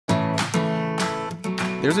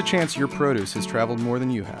There's a chance your produce has traveled more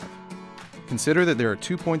than you have. Consider that there are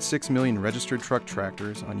 2.6 million registered truck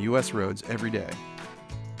tractors on U.S. roads every day,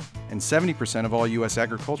 and 70% of all U.S.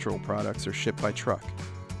 agricultural products are shipped by truck.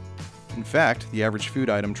 In fact, the average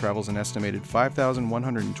food item travels an estimated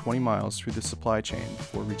 5,120 miles through the supply chain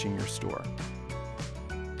before reaching your store.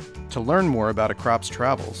 To learn more about a crop's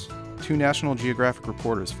travels, 2 National Geographic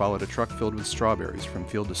reporters followed a truck filled with strawberries from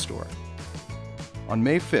field to store. On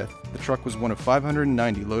May 5th, the truck was one of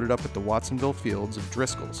 590 loaded up at the Watsonville fields of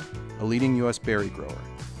Driscoll's, a leading U.S. berry grower.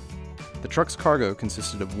 The truck's cargo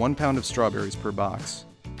consisted of 1 pound of strawberries per box,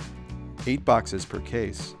 8 boxes per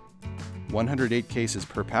case, 108 cases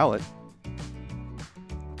per pallet,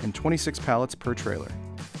 and 26 pallets per trailer.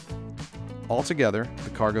 Altogether, the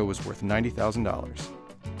cargo was worth $90,000.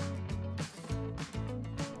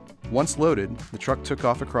 Once loaded, the truck took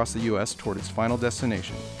off across the U.S. toward its final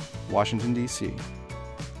destination, Washington, D.C.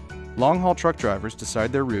 Long-haul truck drivers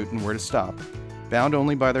decide their route and where to stop, bound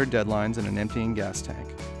only by their deadlines and an emptying gas tank.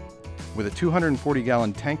 With a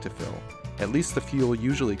 240-gallon tank to fill, at least the fuel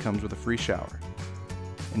usually comes with a free shower.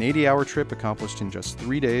 An 80-hour trip accomplished in just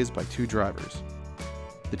 3 days by 2 drivers.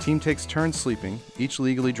 The team takes turns sleeping, each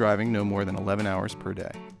legally driving no more than 11 hours per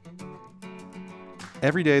day.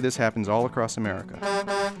 Every day this happens all across America.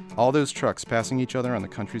 All those trucks passing each other on the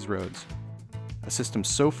country's roads. A system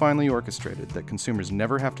so finely orchestrated that consumers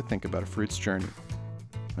never have to think about a fruit's journey,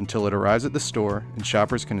 until it arrives at the store and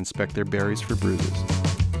shoppers can inspect their berries for bruises.